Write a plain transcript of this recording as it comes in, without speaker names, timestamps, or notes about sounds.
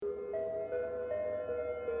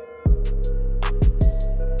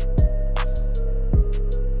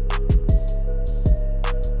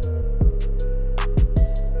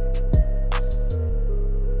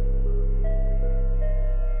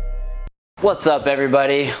What's up,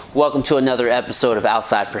 everybody? Welcome to another episode of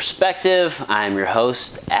Outside Perspective. I'm your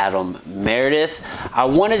host, Adam Meredith. I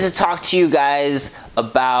wanted to talk to you guys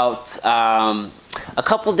about a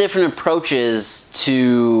couple different approaches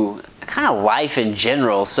to kind of life in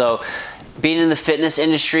general. So, being in the fitness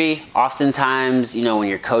industry, oftentimes, when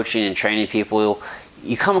you're coaching and training people,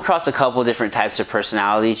 you come across a couple different types of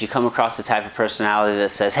personalities. You come across the type of personality that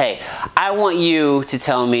says, hey, I want you to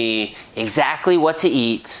tell me exactly what to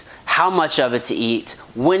eat, how much of it to eat,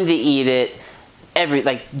 when to eat it,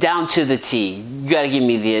 down to the T. You got to give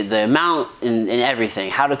me the amount and everything,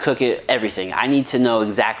 how to cook it, everything. I need to know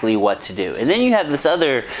exactly what to do. And then you have this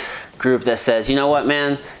other group that says, you know what,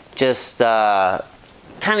 man, just kind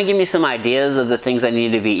of give me some ideas of the things I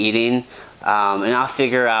need to be eating, and I'll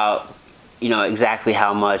figure out exactly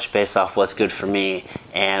how much based off what's good for me,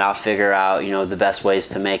 and I'll figure out the best ways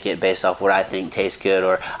to make it based off what I think tastes good,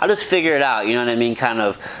 or I'll just figure it out, you know what I mean, kind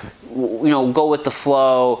of go with the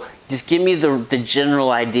flow. Just give me the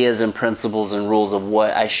general ideas and principles and rules of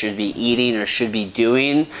what I should be eating or should be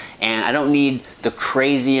doing, and I don't need the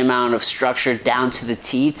crazy amount of structure down to the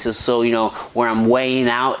T so where I'm weighing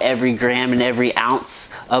out every gram and every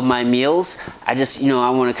ounce of my meals. I just I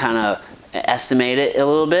want to kind of estimate it a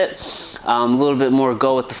little bit. A little bit more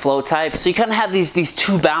go with the flow type. So you kind of have these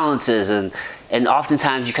two balances, and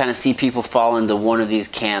oftentimes you kind of see people fall into one of these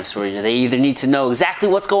camps where they either need to know exactly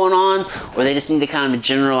what's going on, or they just need to kind of a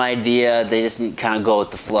general idea. They just need to kind of go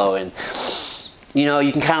with the flow. And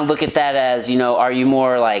you can kind of look at that as are you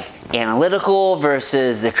more like analytical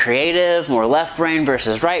versus the creative, more left brain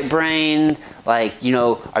versus right brain? Like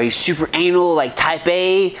are you super anal like type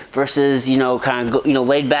A versus kind of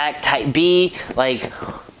laid back type B? Like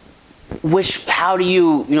how do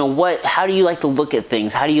you like to look at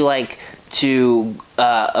things? How do you like to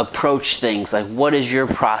approach things? Like, what is your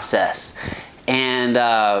process? And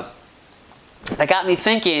that got me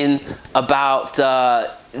thinking about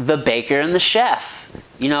the baker and the chef.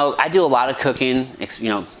 I do a lot of cooking.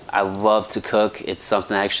 I love to cook. It's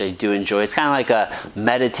something I actually do enjoy. It's kind of like a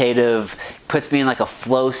meditative, puts me in like a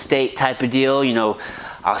flow state type of deal.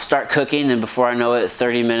 I'll start cooking, and before I know it,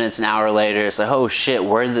 30 minutes, an hour later, it's like, oh shit,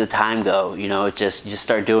 where did the time go? Just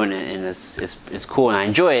start doing it, and it's cool, and I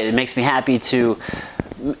enjoy it. It makes me happy to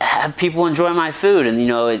have people enjoy my food, and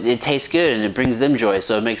it tastes good, and it brings them joy,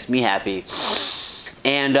 so it makes me happy.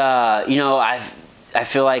 And I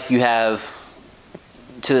feel like you have,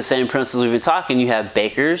 to the same principles we've been talking, you have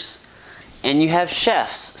bakers and you have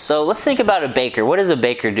chefs. So let's think about a baker. What does a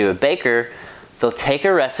baker do? A baker, they'll take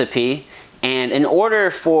a recipe, and in order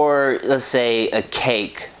for, let's say, a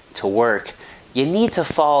cake to work, you need to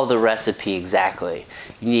follow the recipe exactly.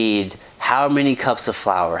 You need how many cups of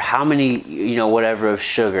flour, how many, whatever of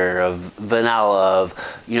sugar, of vanilla, of,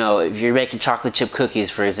 if you're making chocolate chip cookies,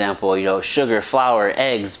 for example, sugar, flour,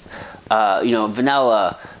 eggs,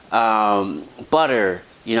 vanilla, butter,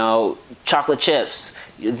 chocolate chips.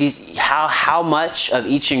 These, how much of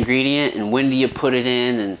each ingredient, and when do you put it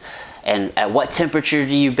in, and at what temperature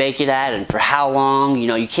do you bake it at, and for how long?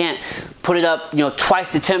 You can't put it up,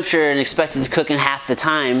 twice the temperature and expect it to cook in half the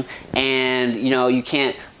time, and you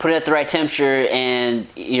can't put it at the right temperature and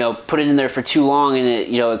put it in there for too long and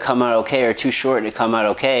it come out okay, or too short and it come out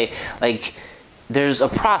okay. Like, there's a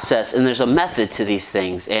process and there's a method to these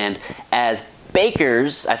things, and as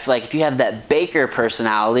bakers, I feel like if you have that baker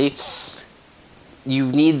personality,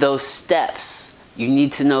 you need those steps. You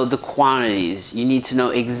need to know the quantities. You need to know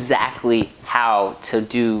exactly how to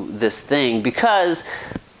do this thing, because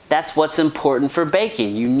that's what's important for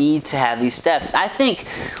baking. You need to have these steps. I think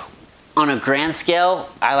on a grand scale,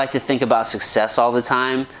 I like to think about success all the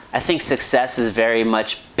time. I think success is very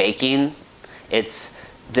much baking. It's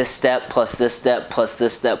this step plus this step plus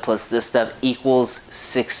this step plus this step equals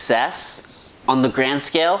success on the grand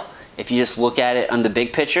scale, if you just look at it on the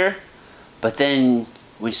big picture. But then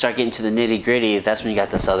when you start getting to the nitty gritty, that's when you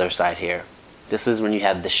got this other side here. This is when you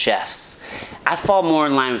have the chefs. I fall more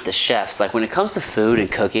in line with the chefs. Like, when it comes to food and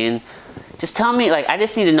cooking, just tell me, like, I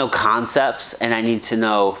just need to know concepts, and I need to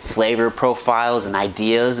know flavor profiles and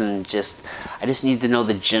ideas, and I just need to know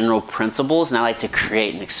the general principles, and I like to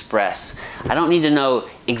create and express. I don't need to know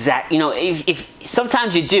exact, if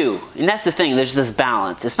sometimes you do, and that's the thing, there's this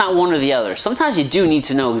balance. It's not one or the other. Sometimes you do need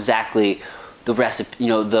to know exactly the recipe,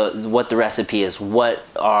 what the recipe is, what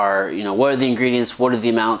are the ingredients, what are the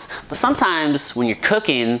amounts. But sometimes when you're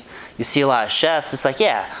cooking, you see a lot of chefs, it's like,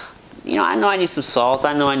 yeah, I know I need some salt,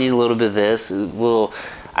 I know I need a little bit of this, a little,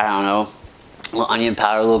 I don't know, a little onion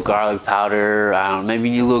powder, a little garlic powder, I don't know, maybe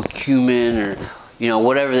you need a little cumin, or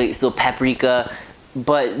whatever, a little paprika.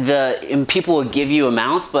 and people will give you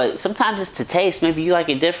amounts, but sometimes it's to taste. Maybe you like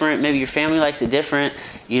it different. Maybe your family likes it different.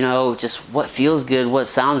 Just what feels good, what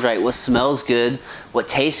sounds right, what smells good, what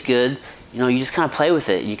tastes good. You just kind of play with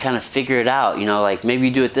it. You kind of figure it out. Like maybe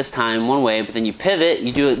you do it this time one way, but then you pivot,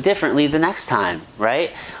 you do it differently the next time,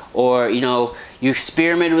 right? Or, you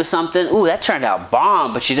experimented with something. Ooh, that turned out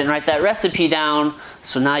bomb, but you didn't write that recipe down.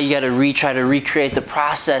 So now you got to try to recreate the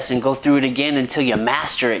process and go through it again until you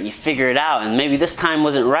master it and you figure it out. And maybe this time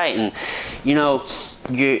wasn't right. And,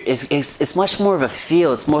 it's much more of a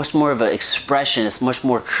feel. It's much more of an expression. It's much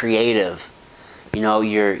more creative.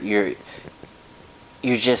 You're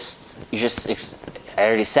just I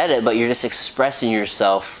already said it, but you're just expressing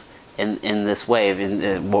yourself in this way.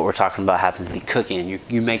 And what we're talking about happens to be cooking.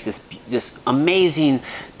 You make this amazing,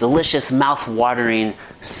 delicious, mouth-watering,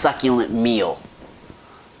 succulent meal.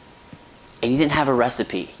 And you didn't have a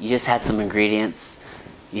recipe. You just had some ingredients.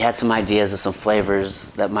 You had some ideas of some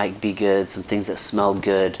flavors that might be good, some things that smelled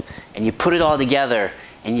good. And you put it all together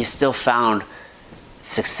and you still found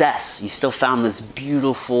success. You still found this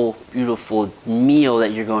beautiful, beautiful meal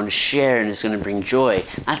that you're going to share and it's going to bring joy.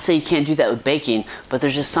 Not to say you can't do that with baking, but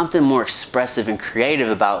there's just something more expressive and creative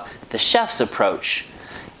about the chef's approach.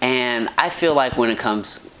 And I feel like when it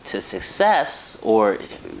comes to success or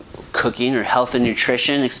cooking or health and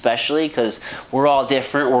nutrition, especially, because we're all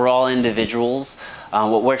different, we're all individuals.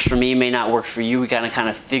 What works for me may not work for you. We gotta kind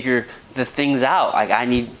of figure the things out. Like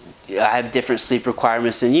I have different sleep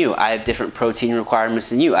requirements than you. I have different protein requirements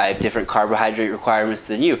than you. I have different carbohydrate requirements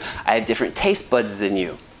than you. I have different taste buds than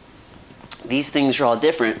you. These things are all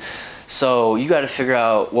different. So you got to figure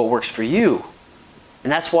out what works for you.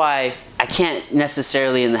 And that's why I can't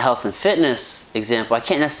necessarily, in the health and fitness example, I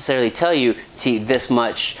can't necessarily tell you to eat this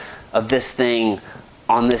much of this thing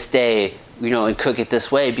on this day, and cook it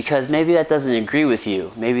this way, because maybe that doesn't agree with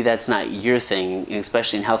you. Maybe that's not your thing, and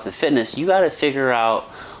especially in health and fitness. You got to figure out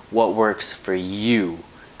what works for you,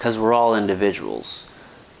 because we're all individuals.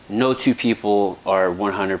 No two people are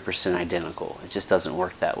 100% identical. It just doesn't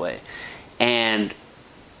work that way. And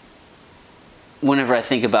whenever I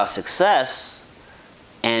think about success,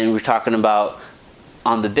 and we're talking about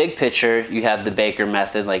on the big picture, you have the Baker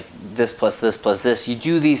method, like this plus this plus this. You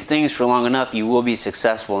do these things for long enough, you will be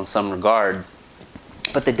successful in some regard.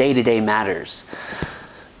 But the day-to-day matters.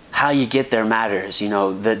 How you get there matters. The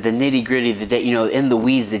nitty-gritty, in the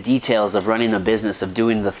weeds, the details of running a business, of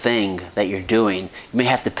doing the thing that you're doing. You may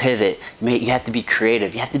have to pivot. You have to be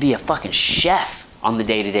creative. You have to be a fucking chef on the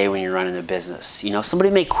day-to-day when you're running a business.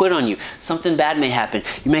 Somebody may quit on you. Something bad may happen.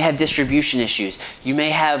 You may have distribution issues. You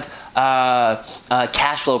may have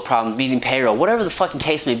cash flow problems, meeting payroll. Whatever the fucking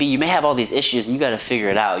case may be, you may have all these issues and you got to figure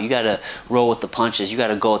it out. You got to roll with the punches. You got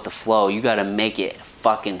to go with the flow. You got to make it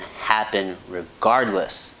fucking happen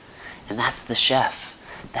regardless. And that's the chef.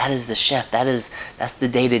 That is the chef. That's the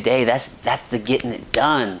day-to-day. That's the getting it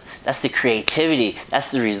done. That's the creativity.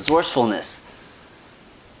 That's the resourcefulness.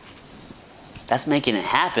 That's making it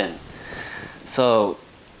happen. So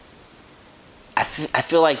I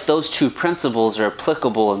feel like those two principles are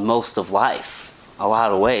applicable in most of life. A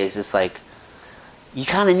lot of ways. It's like you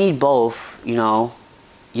kind of need both. You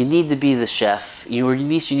need to be the chef. Or at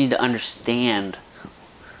least you need to understand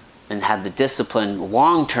and have the discipline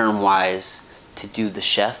long-term wise to do the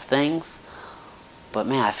chef things. But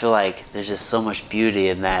man, I feel like there's just so much beauty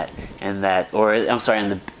in that,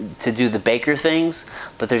 to do the baker things,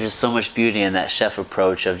 but there's just so much beauty in that chef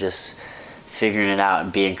approach of just figuring it out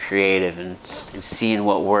and being creative and seeing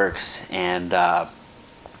what works and,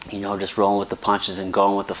 just rolling with the punches and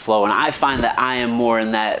going with the flow. And I find that I am more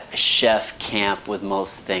in that chef camp with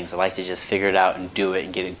most things. I like to just figure it out and do it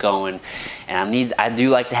and get it going. And I do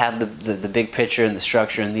like to have the big picture and the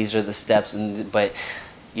structure, and these are the steps. But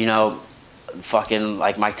fucking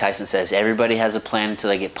like Mike Tyson says, everybody has a plan until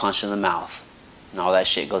they get punched in the mouth, and all that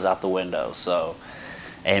shit goes out the window. So,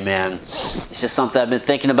 hey man, it's just something I've been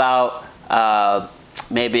thinking about.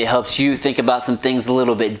 Maybe it helps you think about some things a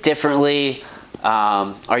little bit differently.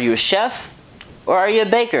 Are you a chef or are you a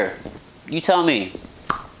baker? You tell me.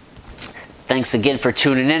 Thanks again for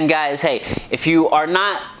tuning in, guys. Hey, if you are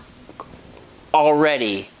not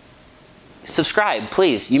already, subscribe,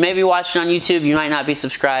 please. You may be watching on YouTube. You might not be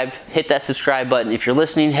subscribed. Hit that subscribe button. If you're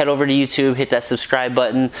listening, head over to YouTube. Hit that subscribe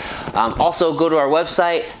button. Also, go to our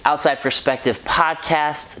website,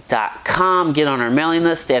 outsideperspectivepodcast.com. Get on our mailing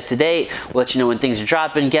list. Stay up to date. We'll let you know when things are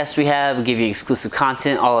dropping, guests we have. We'll give you exclusive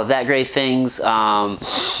content, all of that great things.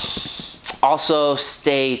 Also,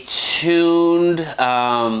 stay tuned.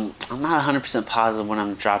 I'm not 100% positive when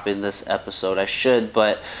I'm dropping this episode. I should,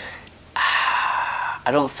 but I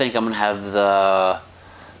don't think I'm going to have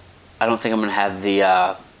I don't think I'm gonna have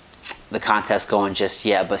the contest going just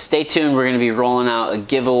yet, but stay tuned. We're going to be rolling out a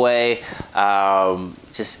giveaway.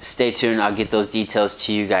 Just stay tuned. I'll get those details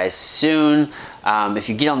to you guys soon. If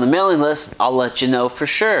you get on the mailing list, I'll let you know for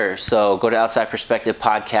sure. So go to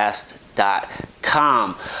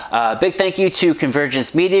outsideperspectivepodcast.com. Big thank you to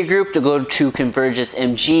Convergence Media Group. To go to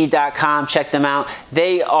convergencemg.com, check them out.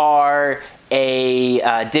 They are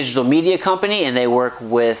a digital media company, and they work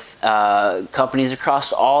with companies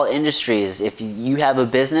across all industries. If you have a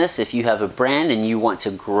business, if you have a brand and you want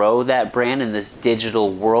to grow that brand in this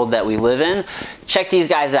digital world that we live in, check these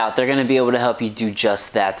guys out. They're going to be able to help you do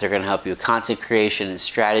just that. They're going to help you with content creation and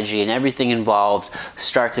strategy and everything involved,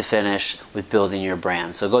 start to finish, with building your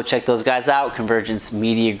brand. So go check those guys out, Convergence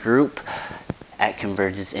Media Group at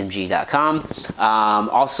convergencemg.com.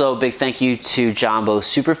 Also, big thank you to Jambo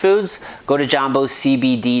Superfoods. Go to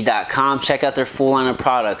jambocbd.com. Check out their full line of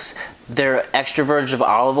products. Their extra virgin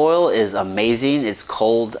olive oil is amazing. It's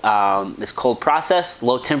cold processed,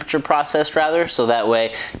 low temperature processed rather, so that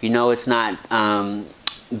way you know it's not so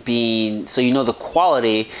you know the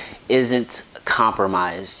quality isn't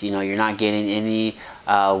compromised. You know, you're not getting any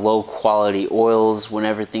low quality oils.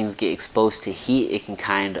 Whenever things get exposed to heat, it can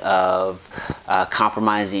kind of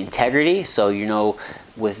compromise the integrity. So you know,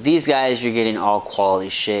 with these guys, you're getting all quality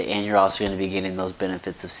shit, and you're also going to be getting those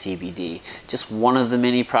benefits of CBD. Just one of the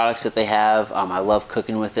many products that they have. I love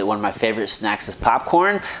cooking with it. One of my favorite snacks is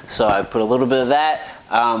popcorn, so I put a little bit of that,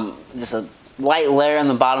 just a light layer on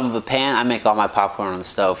the bottom of a pan. I make all my popcorn on the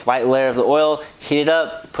stove. Light layer of the oil, heat it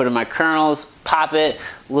up, put in my kernels, pop it,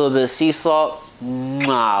 a little bit of sea salt.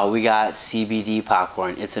 Mwah, we got CBD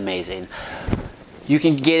popcorn. It's amazing. You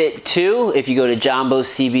can get it too if you go to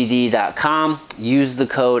jambocbd.com. Use the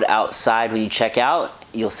code OUTSIDE when you check out.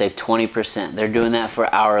 You'll save 20%. They're doing that for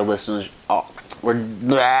our listeners.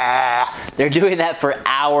 They're doing that for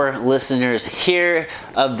our listeners here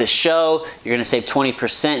of the show. You're going to save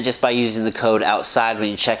 20% just by using the code OUTSIDE when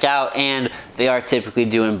you check out. And they are typically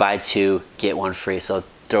doing buy two, get one free. So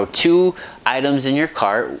throw 2 items in your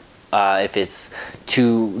cart. If it's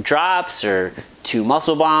 2 drops or 2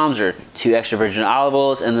 muscle bombs or 2 extra virgin olive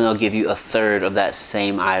oils, and then they'll give you a third of that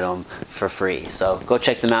same item for free. So go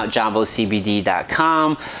check them out,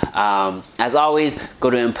 jambocbd.com. As always, go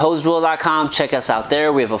to imposedwill.com. Check us out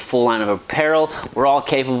there. We have a full line of apparel. We're all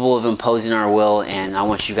capable of imposing our will, and I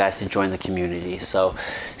want you guys to join the community. So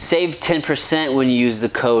save 10% when you use the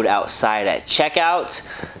code OUTSIDE at checkout.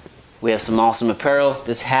 We have some awesome apparel.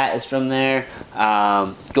 This hat is from there.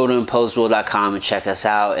 Go to imposedwill.com and check us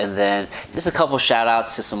out. And then just a couple shout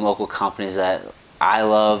outs to some local companies that I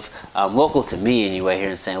love, local to me anyway, here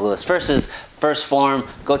in St. Louis. First is First Form.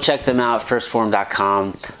 Go check them out,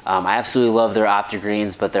 firstform.com. I absolutely love their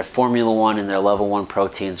OptiGreens, but their Formula 1 and their Level 1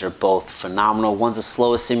 proteins are both phenomenal. One's a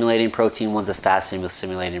slow assimilating protein, one's a fast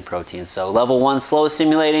assimilating protein. So Level 1, slow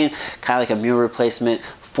assimilating, kind of like a meal replacement.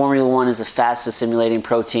 Formula 1 is a fast assimilating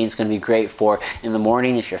protein. It's going to be great for in the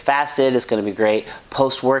morning if you're fasted. It's going to be great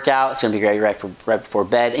post-workout. It's going to be great right before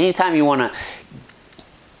bed. Anytime you want to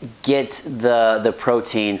get the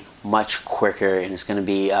protein much quicker, and it's going to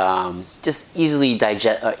be just easily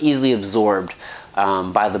absorbed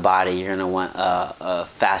by the body. You're going to want a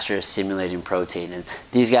faster assimilating protein, and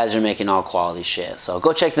these guys are making all quality shit. So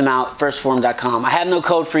go check them out, firstform.com. I have no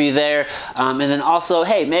code for you there. And then also,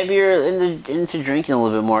 hey, maybe you're into drinking a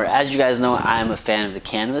little bit more. As you guys know, I'm a fan of the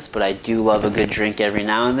cannabis, but I do love a good drink every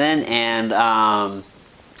now and then, and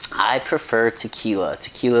I prefer tequila.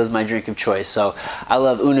 Tequila is my drink of choice. So I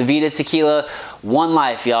love Una Vida tequila. One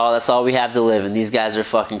life, y'all. That's all we have to live. And these guys are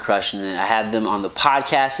fucking crushing it. I had them on the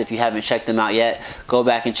podcast. If you haven't checked them out yet, go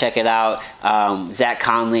back and check it out. Zach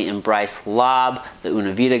Conley and Bryce Lobb, the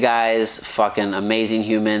Una Vida guys, fucking amazing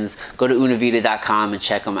humans. Go to unavida.com and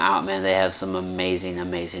check them out, man. They have some amazing,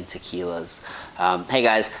 amazing tequilas. Hey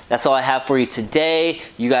guys, that's all I have for you today.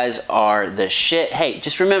 You guys are the shit. Hey,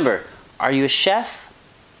 just remember, are you a chef?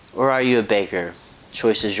 Or are you a baker?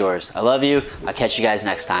 Choice is yours. I love you. I'll catch you guys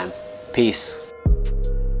next time. Peace.